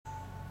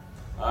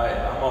Hi,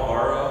 I'm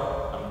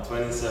Alvaro. I'm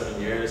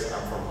 27 years.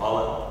 I'm from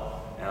Holland,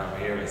 and I'm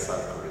here in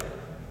South Korea.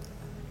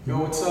 Yo,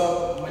 what's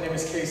up? My name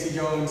is Casey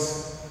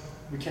Jones.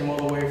 We came all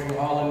the way from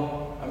Holland.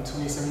 I'm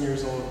 27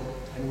 years old,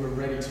 and we're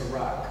ready to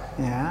rock.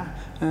 야,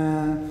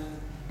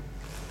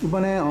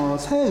 이번에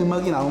새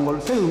음악이 나온 걸로,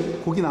 새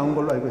곡이 나온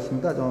걸로 알고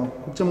있습니다.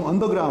 곡 제목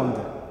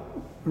언더그라운드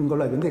그런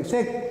걸로 알고 있는데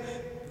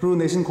새로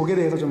내신 곡에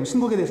대해서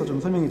신곡에 대해서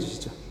좀 설명해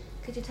주시죠.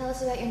 Could you tell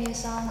us about your new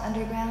song,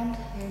 Underground?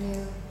 Your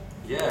new...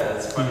 Yeah,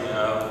 it's funny.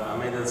 I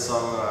made that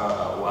song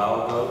a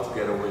while ago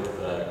together with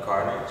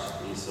Carnage.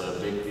 He's a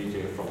big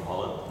DJ from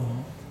Holland.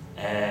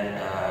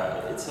 And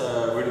it's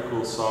a really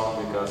cool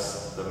song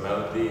because the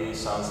melody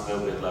sounds a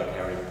little bit like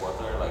Harry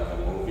Potter, like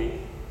the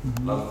movie.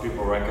 A lot of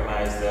people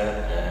recognize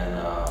that, and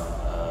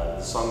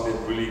the song did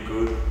really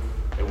good.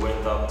 It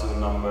went up to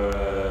number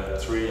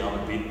 3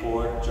 on the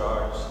Beatport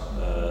charts.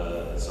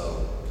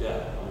 So yeah,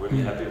 I'm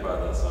really happy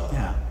about that song.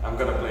 Yeah. I'm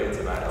gonna play it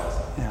tonight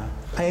also. Yeah,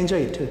 I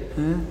enjoy it too.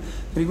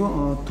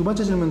 그리고 두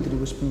번째 질문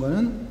드리고 싶은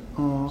거는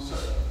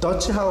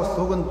더치 하우스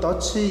혹은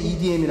더치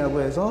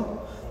EDM이라고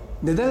해서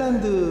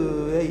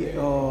네덜란드의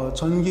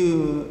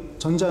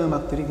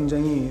전자음악들이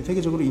굉장히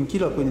세계적으로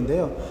인기를 얻고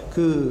있는데요.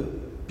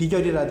 그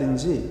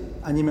비결이라든지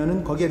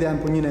아니면은 거기에 대한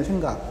본인의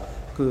생각,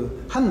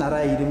 그 한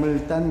나라의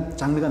이름을 딴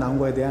장르가 나온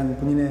거에 대한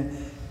본인의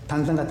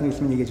단상 같은 게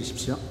있으면 얘기해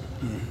주십시오.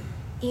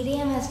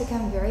 EDM has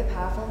become very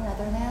powerful in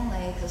Netherlands,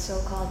 like the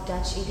so-called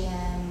Dutch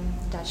EDM,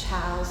 Dutch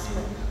house.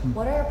 But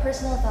what are your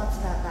personal thoughts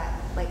about that?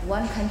 Like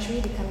one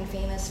country becoming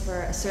famous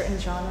for a certain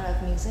genre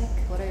of music?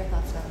 What are your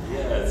thoughts about that?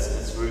 Yeah,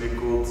 it's really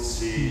cool to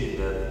see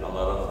that a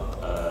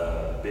lot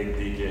of big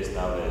DJs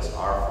nowadays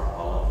are from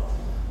Holland.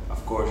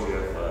 Of course, you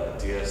have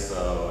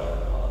Tiesto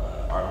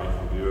and Armin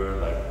van Buuren.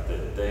 Like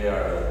they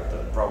are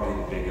probably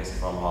the biggest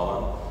from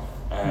Holland,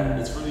 and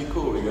it's really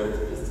cool because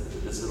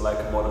it's like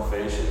a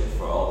motivation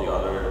for all the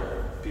other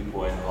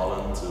people in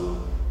Holland to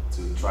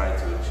try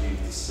to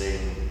achieve the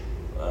same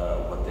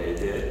what they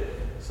did.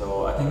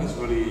 So I think it's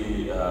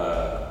really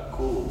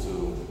cool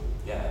to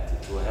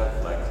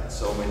have like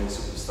so many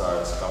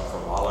superstars come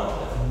from Holland,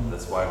 and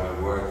that's why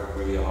we work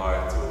really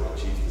hard to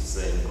achieve the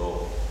same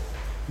goal.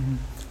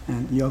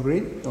 And you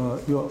agree? Or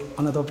your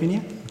another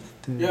opinion?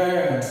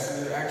 Yeah,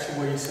 it's actually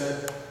what you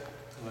said.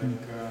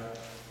 Like,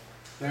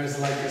 there's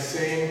like a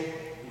saying,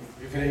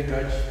 if it ain't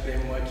Dutch, it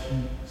ain't much.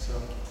 So.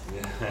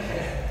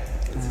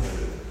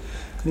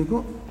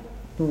 그리고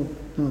또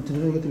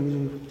드리고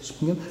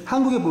싶은 게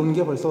한국에 온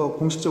게 벌써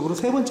공식적으로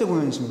 3번째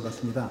공연이신 것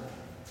같습니다.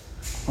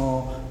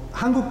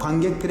 한국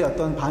관객들의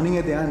어떤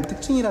반응에 대한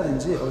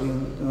특징이라든지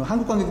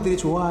한국 관객들이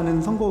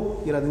좋아하는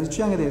선곡이라든지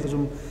취향에 대해서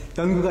좀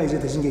연구가 이제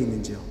되신 게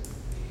있는지요?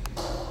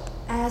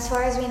 As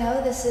far as we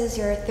know, this is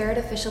your 3rd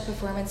official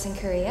performance in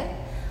Korea.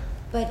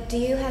 But do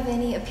you have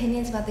any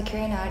opinions about the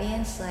Korean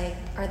audience? Like,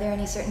 are there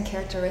any certain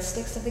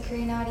characteristics of the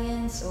Korean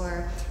audience?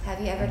 Or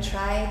have you ever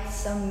tried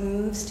some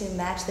moves to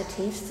match the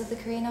tastes of the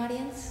Korean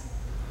audience?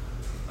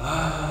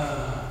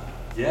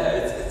 Yeah,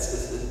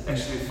 it's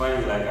actually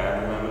funny. Like, I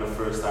remember the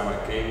first time I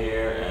came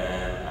here,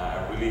 and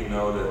I really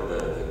know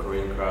that the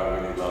Korean crowd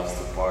really loves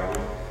to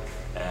party.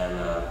 And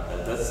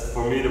that's,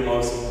 for me, the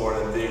most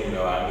important thing. You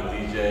know, I'm a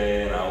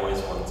DJ, and I always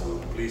want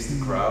to please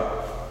the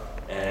crowd.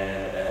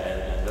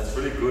 And that's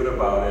really good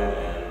about it,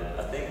 and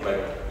I think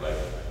like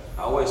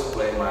I always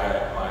play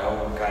my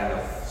own kind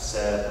of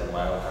set and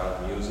my own kind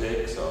of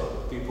music,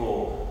 so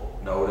people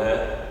know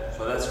that,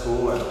 so that's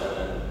cool.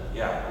 And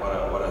yeah,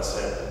 what I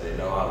said, they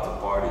know how to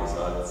party,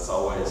 so it's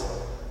always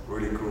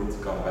really cool to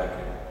come back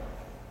here.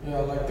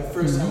 Yeah, like the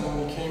first time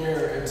when we came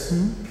here,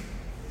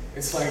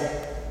 it's like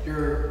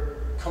you're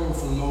coming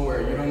from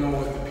nowhere. You don't know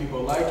what the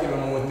people like, you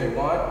don't know what they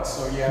want,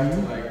 so you have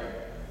to like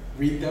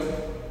read them.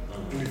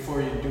 And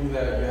before you do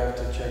that, you have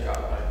to check out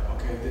like,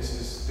 okay, this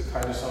is the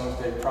kind of songs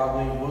they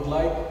probably would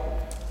like,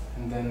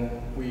 and then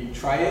we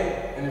try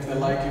it, and if they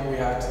like it, we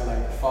have to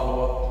like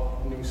follow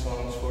up new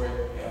songs for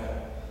it.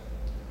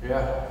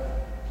 Yeah.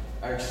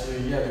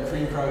 Actually, yeah, the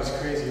Korean crowd is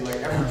crazy. Like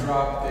every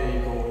drop, they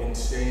go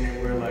insane,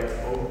 and we're like,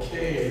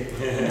 okay,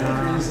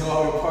 Koreans know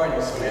how to party,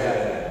 so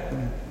yeah,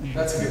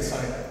 that's a good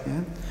sign.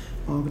 예.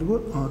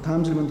 그리고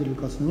다음 질문 드릴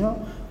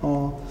것은요.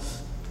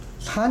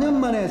 4년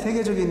만에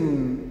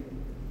세계적인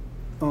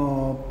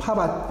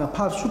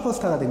팝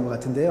슈퍼스타가 된 것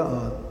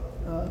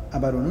같은데요.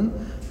 아바로는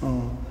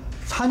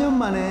 4년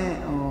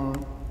만에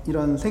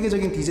이런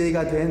세계적인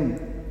DJ가 된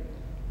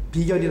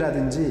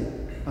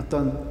비결이라든지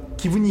어떤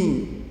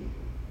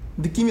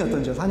느낌이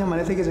어떤지요? 4년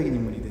만에 세계적인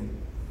인물이 된.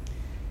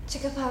 It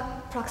took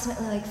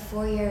approximately like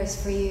 4 years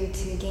for you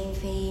to gain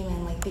fame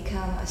and like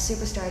become a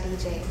superstar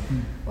DJ.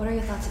 What are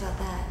your thoughts about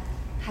that?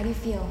 How do you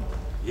feel?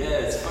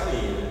 Yeah, it's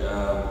funny.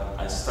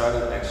 I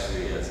started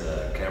actually as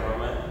a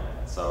cameraman.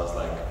 So I was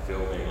like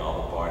filming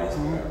all the parties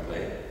where I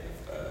played,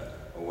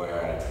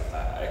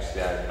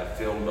 I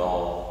filmed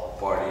all the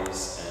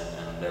parties,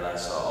 and then I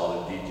saw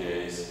all the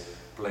DJs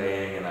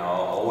playing, and I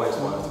always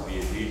wanted to be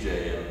a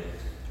DJ. And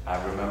I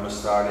remember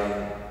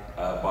starting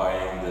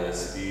buying the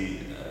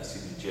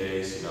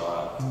CDJs, you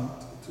know,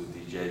 to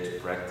DJ, to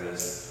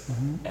practice.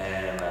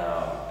 And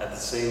at the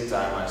same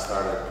time I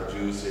started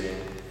producing.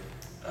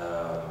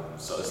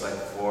 So it's like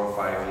 4 or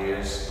 5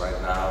 years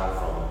right now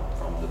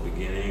from the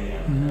beginning,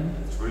 and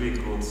it's really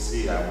cool to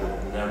see. I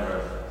would never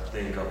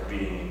think of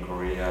being in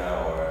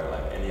Korea or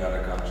like any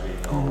other country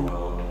in the whole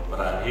world, but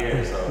I'm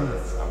here, so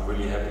I'm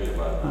really happy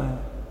about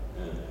that.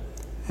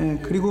 예,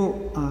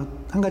 그리고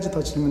한 가지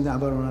더 질문,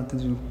 아바론한테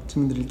좀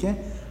질문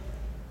드릴게.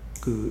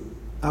 그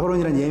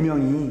아바론이란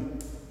예명이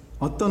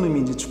어떤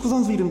의미인지, 축구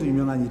선수 이름도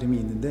유명한 이름이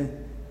있는데.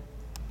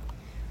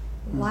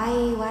 Why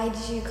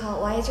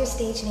is your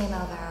stage name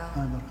Alvaro?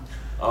 알바로.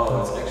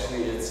 Oh,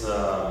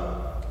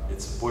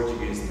 it's a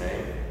Portuguese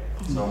name.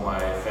 So my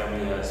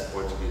family has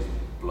Portuguese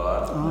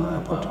blood,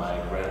 but my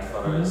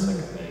grandfather's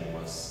second name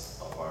was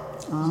Alvaro.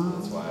 So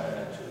that's why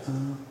I chose.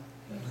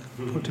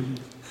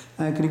 포르투기스.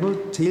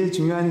 그리고 제일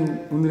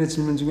중요한 오늘의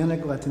질문 중에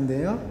하나일 것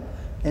같은데요.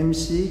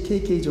 MC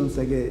KK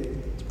존스에게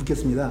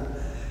묻겠습니다.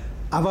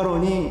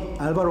 알바로가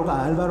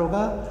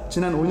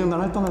지난 5년간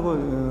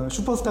활동하고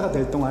슈퍼스타가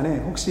될 동안에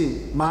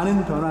혹시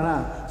많은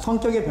변화나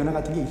성격의 변화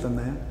같은 게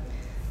있었나요?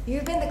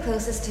 You've been the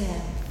closest to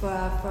him for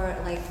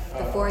like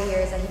the 4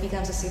 years that he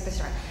becomes a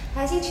superstar.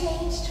 Has he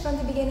changed from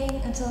the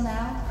beginning until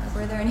now?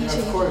 Were there any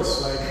changes? Of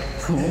course, like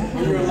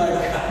we were like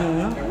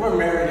we're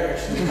married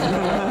actually.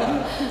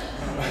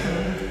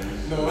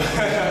 No.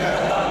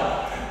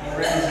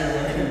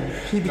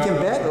 He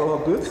became bad or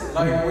good?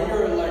 Like when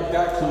you're like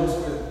that close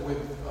with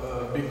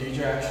big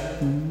DJ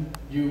actually,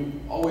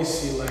 you always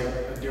see like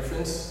a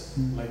difference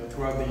like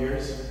throughout the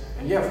years.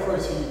 And yeah, of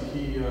course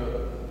he's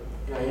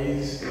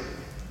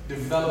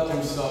developed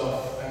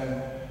himself,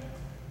 and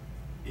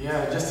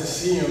yeah, just to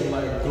see him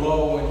like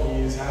glow when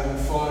he's having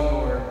fun,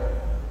 or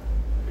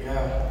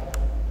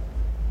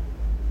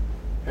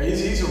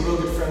he's a real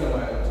good friend of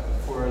mine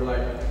for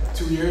like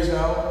 2 years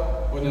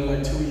now. But in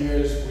like 2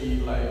 years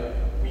we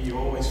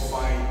always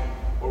fight,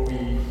 or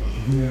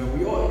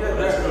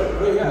that's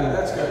good.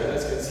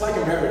 That's good. It's like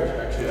a marriage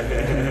actually.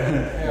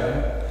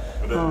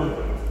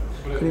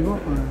 그리고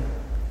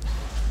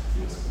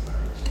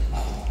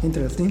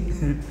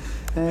interesting.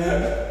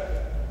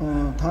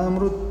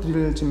 다음으로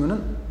드릴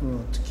질문은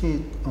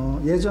특히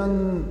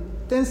예전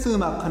댄스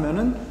음악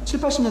하면은 7,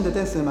 80년대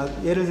댄스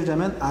음악, 예를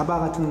들자면 아바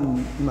같은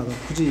음악은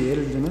굳이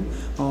예를 들자면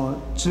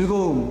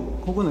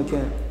즐거움 혹은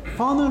이렇게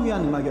펀을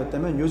위한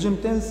음악이었다면,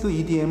 요즘 댄스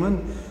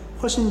EDM은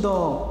훨씬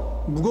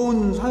더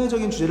무거운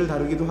사회적인 주제를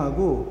다루기도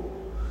하고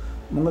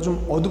뭔가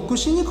좀 어둡고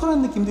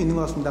시니컬한 느낌도 있는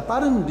것 같습니다.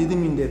 빠른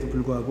리듬인데도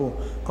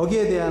불구하고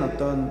거기에 대한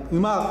어떤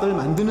음악을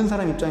만드는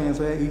사람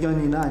입장에서의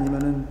의견이나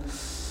아니면은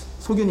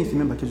소견이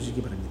있으면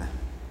밝혀주시기 바랍니다.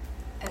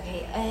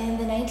 Okay, in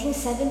the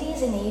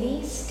 1970s and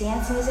 80s,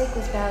 dance music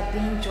was about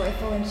being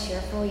joyful and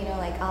cheerful, you know,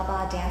 like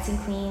ABBA, Dancing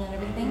Queen and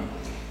everything.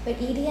 But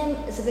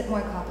EDM is a bit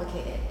more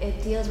complicated.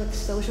 It deals with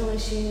social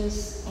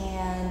issues,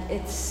 and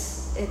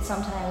it's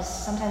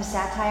sometimes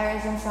satire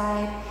is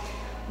inside.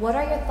 What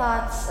are your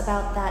thoughts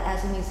about that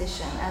as a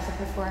musician, as a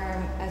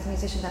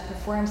musician that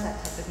performs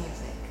that type of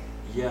music?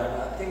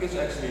 Yeah, I think it's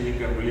actually, you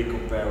can really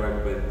compare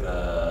it with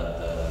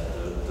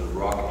the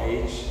rock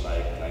age,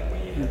 like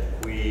when you had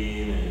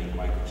Queen and you had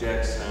Michael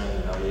Jackson.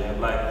 You know, you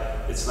have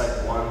it's like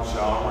one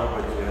genre,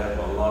 but you have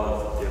a lot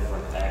of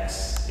different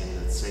acts in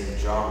the same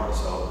genre.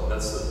 So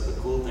that's the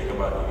cool thing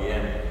about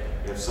EDM.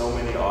 You have so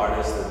many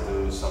artists that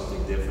do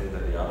something different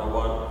than the other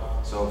one.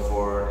 So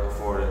for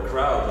the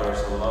crowd,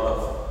 there's a lot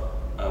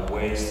of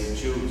ways to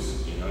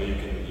choose. You know, you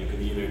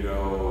can either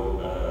go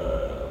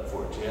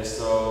for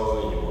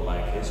Tiesto, you will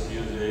like his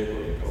music,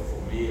 or you go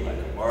for me, like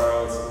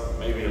Worlds,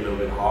 maybe a little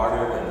bit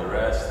harder than the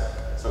rest.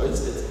 So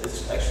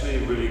it's actually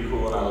really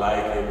cool, and I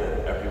like it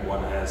that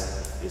everyone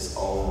has his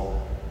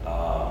own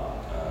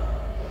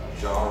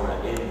genre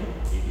in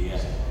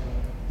EDM,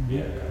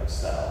 kind of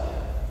style.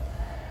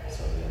 Yeah.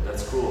 So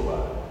that's cool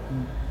about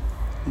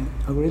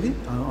it. Already?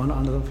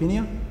 Another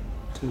opinion?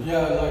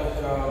 Yeah,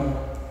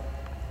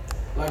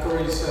 like I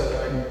already said,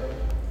 like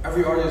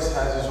every artist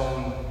has his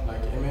own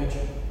like image,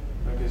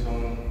 like his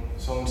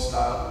own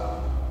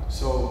style.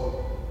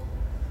 So,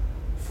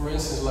 for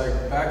instance,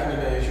 like back in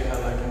the days, you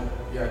had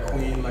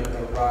Queen, like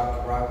the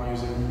rock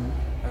music,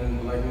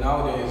 and like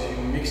nowadays you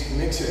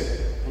mix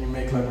it and you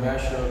make like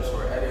mashups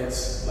or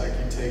edits. Like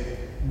you take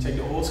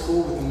the old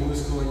school with the new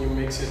school and you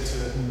mix it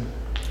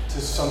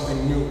to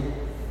something new,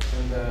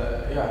 and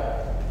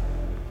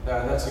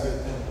that's a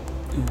good thing.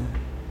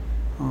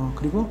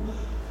 그리고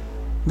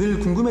늘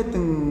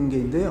궁금했던 게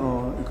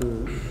있는데요.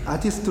 그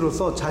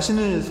아티스트로서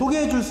자신을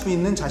소개해 줄 수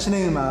있는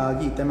자신의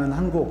음악이 있다면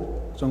한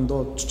곡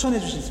정도 추천해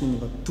주실 수 있는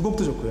것,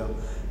 2곡도 좋고요.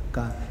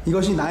 그러니까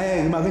이것이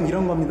나의 음악은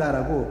이런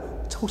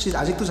겁니다라고 혹시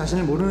아직도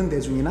자신을 모르는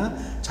대중이나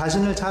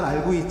자신을 잘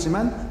알고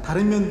있지만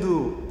다른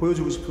면도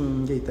보여주고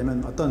싶은 게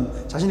있다면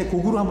어떤 자신의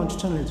곡으로 한번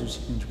추천을 해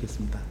주시면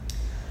좋겠습니다.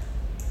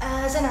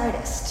 As an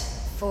artist,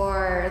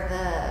 for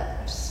the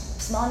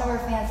small number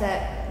of fans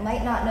that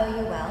might not know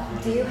you well,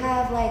 do you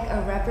have like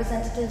a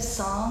representative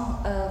song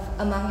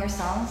among your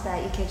songs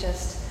that you could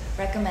just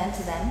recommend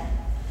to them?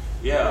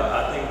 Yeah,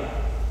 I think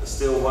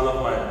Still, one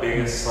of my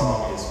biggest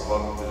songs is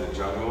Welcome to the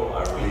Jungle.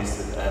 I released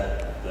it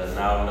at the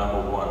now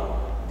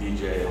 #1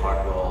 DJ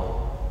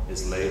Hardwell,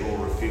 his label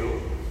Reveal.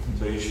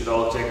 So you should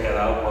all check that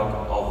out.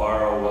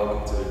 Alvaro,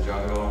 Welcome to the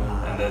Jungle.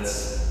 And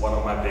that's one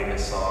of my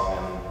biggest songs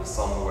and the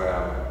song where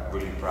I'm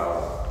really proud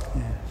of.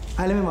 Yeah.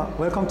 I remember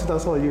Welcome to the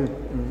Soul. You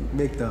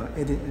make the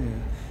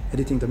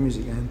editing the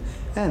music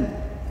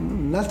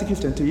and last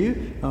question to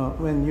you.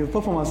 When you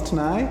performance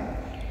tonight,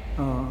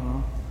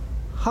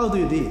 how do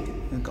you do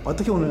it? 그러니까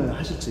어떻게 오늘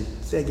하실지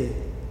세게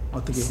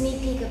어떻게? Sneak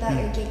peek about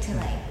your gig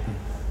tonight.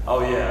 Oh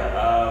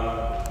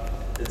yeah,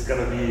 it's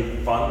gonna be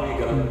fun. We're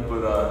gonna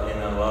put in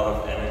a lot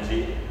of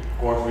energy.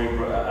 Of course,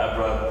 I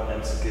brought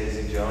MC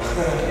Casey Jones.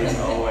 He's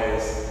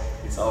always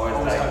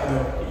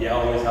like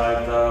always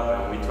hyped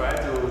up, and we try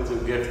to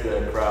give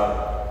the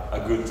crowd a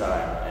good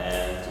time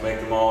and to make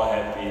them all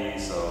happy.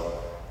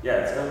 So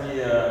yeah, it's gonna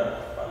be a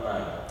fun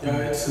night.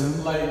 Yeah, it's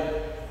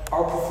like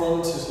our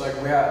performance is like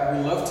we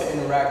love to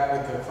interact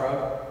with the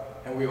crowd,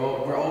 and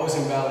we're always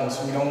in balance.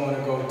 We don't want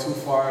to go too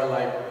far,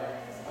 like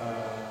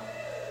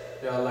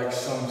like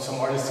some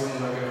artists do.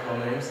 I'm not gonna call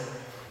names,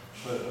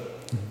 but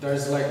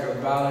there's like a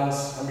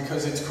balance, and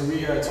because it's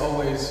Korea, it's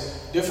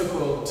always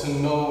difficult to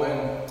know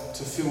and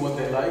to feel what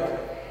they like.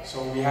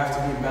 So we have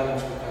to be in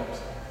balance with them.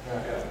 So,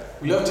 yeah.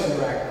 We love to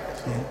interact.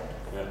 So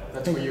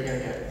that's what you're gonna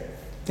get.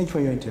 Thank you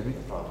for your interview.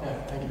 Yeah,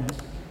 thank you.